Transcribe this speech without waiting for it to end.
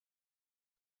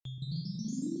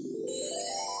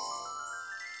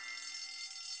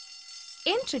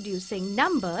Introducing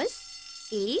numbers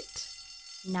 8,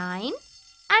 9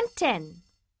 and 10.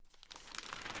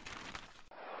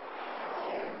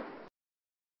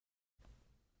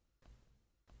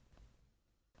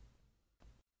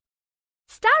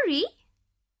 Starry,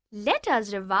 let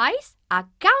us revise our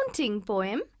counting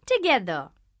poem together.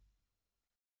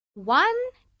 1,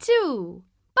 2,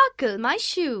 buckle my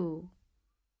shoe.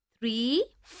 3,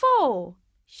 4,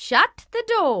 shut the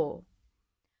door.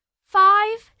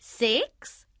 5,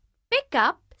 6, pick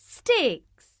up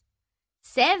sticks.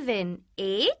 7,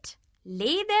 8,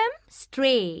 lay them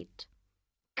straight.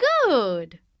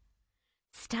 Good!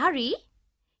 Starry,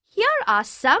 here are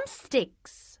some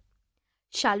sticks.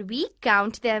 Shall we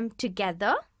count them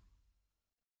together?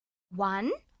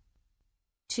 1,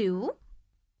 2,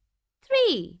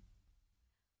 3,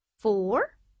 4,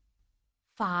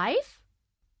 5,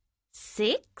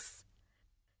 6,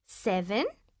 7,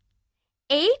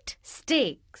 8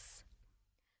 sticks.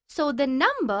 So the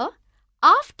number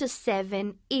after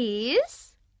 7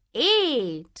 is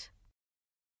 8.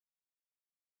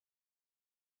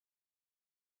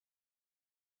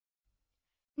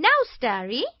 Now,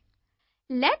 Starry,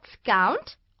 let's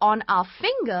count on our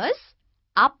fingers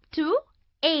up to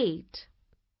 8.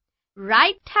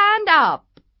 Right hand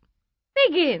up.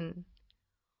 Begin.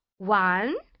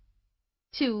 1,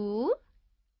 2,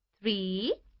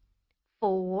 3,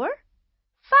 4,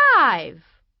 5.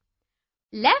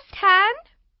 Left hand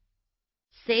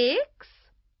 6,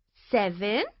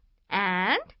 7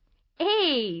 and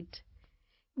 8.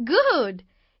 Good!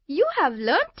 You have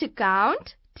learned to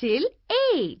count till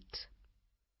 8.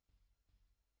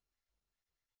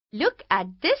 Look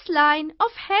at this line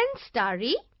of hens,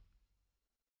 Starry.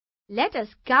 Let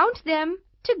us count them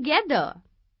together.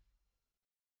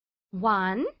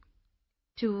 1,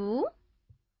 2,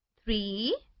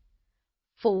 3,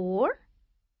 4,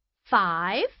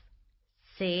 5,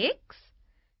 6,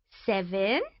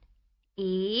 7,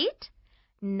 8,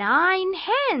 9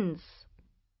 hens.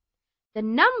 The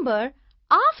number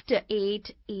after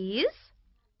 8 is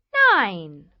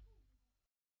 9.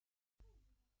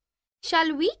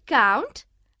 Shall we count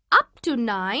up to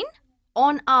 9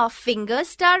 on our fingers,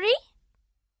 Starry?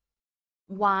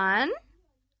 1,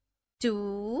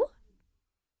 2,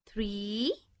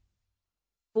 3,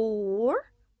 4,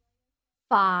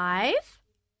 5,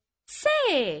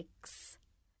 6,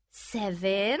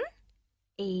 7,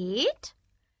 8,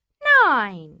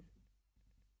 9.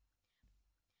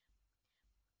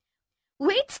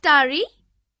 Wait, Starry.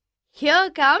 Here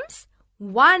comes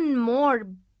one more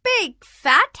big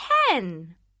fat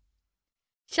hen.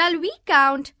 Shall we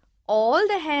count all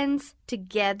the hens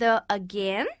together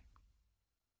again?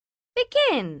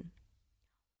 Begin.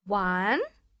 1,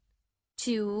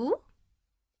 2,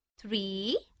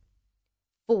 3,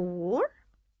 4,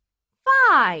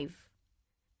 5,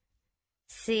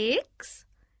 6,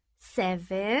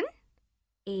 7,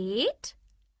 8,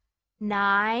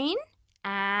 9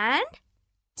 and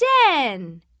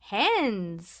 10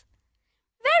 hens.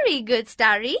 Very good,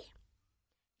 Starry.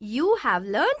 You have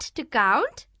learnt to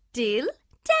count till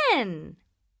 10.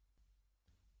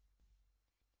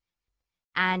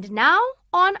 And now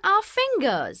on our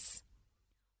fingers.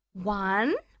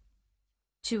 1,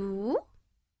 2,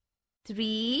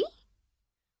 3,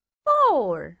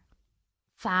 4,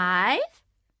 5,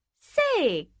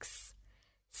 6,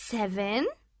 7,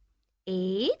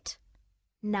 8,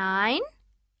 9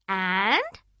 and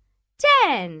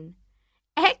 10.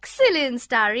 Excellent,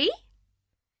 Starry.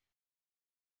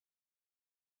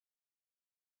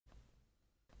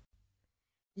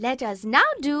 Let us now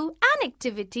do an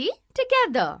activity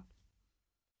together.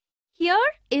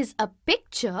 Here is a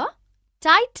picture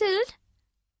titled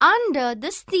Under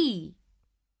the Sea.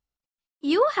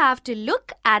 You have to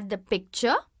look at the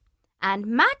picture and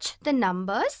match the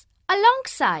numbers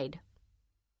alongside.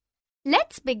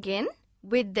 Let's begin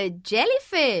with the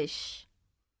jellyfish.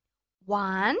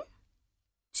 1,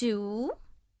 2,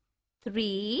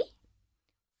 3,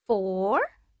 4,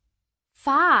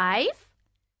 5,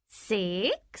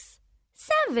 6,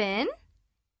 7,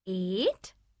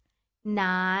 8,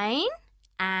 9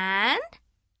 and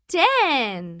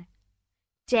 10.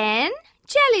 10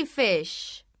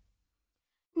 jellyfish.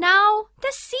 Now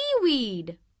the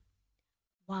seaweed.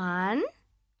 1,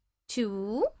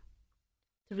 2,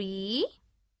 3,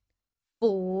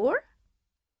 4,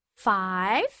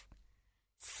 5,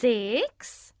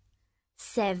 6,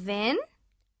 7,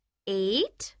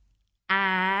 8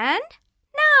 and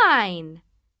 9.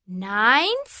 9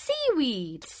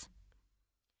 seaweeds.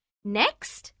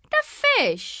 Next, the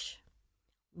fish.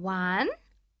 1,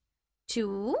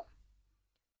 2,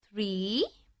 3,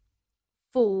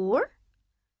 4,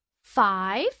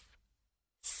 5,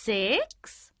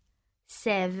 6,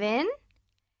 7,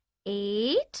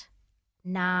 8,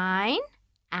 9,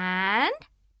 and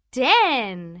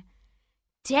 10.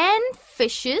 10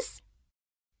 fishes.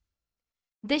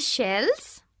 The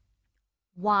shells.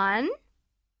 1,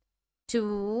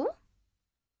 2,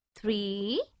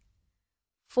 3,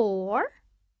 4,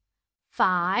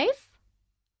 5,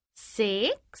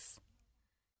 6,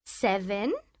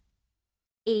 7,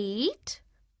 8,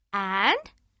 and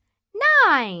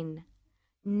 9.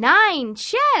 9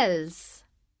 shells.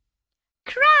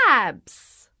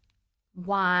 Crabs.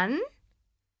 1,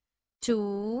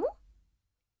 2,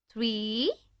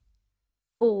 3,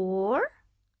 4,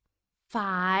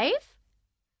 5,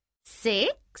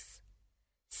 6,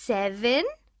 7,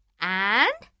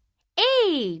 and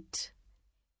 8.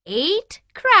 8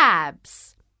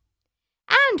 crabs.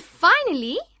 And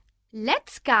finally,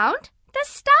 let's count the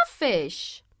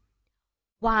starfish.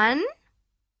 1,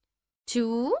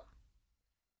 2,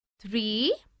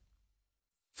 3,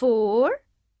 4,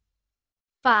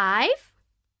 5,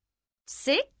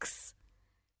 6,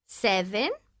 7,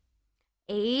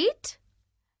 8,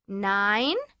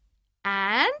 9,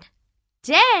 and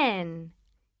 10.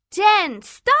 10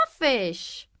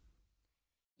 starfish.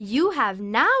 You have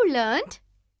now learnt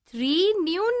 3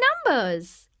 new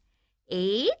numbers.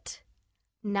 8,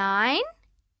 9,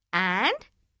 and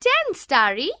 10,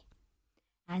 Starry.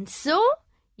 And so,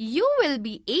 you will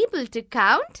be able to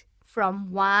count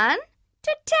from 1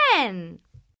 to 10.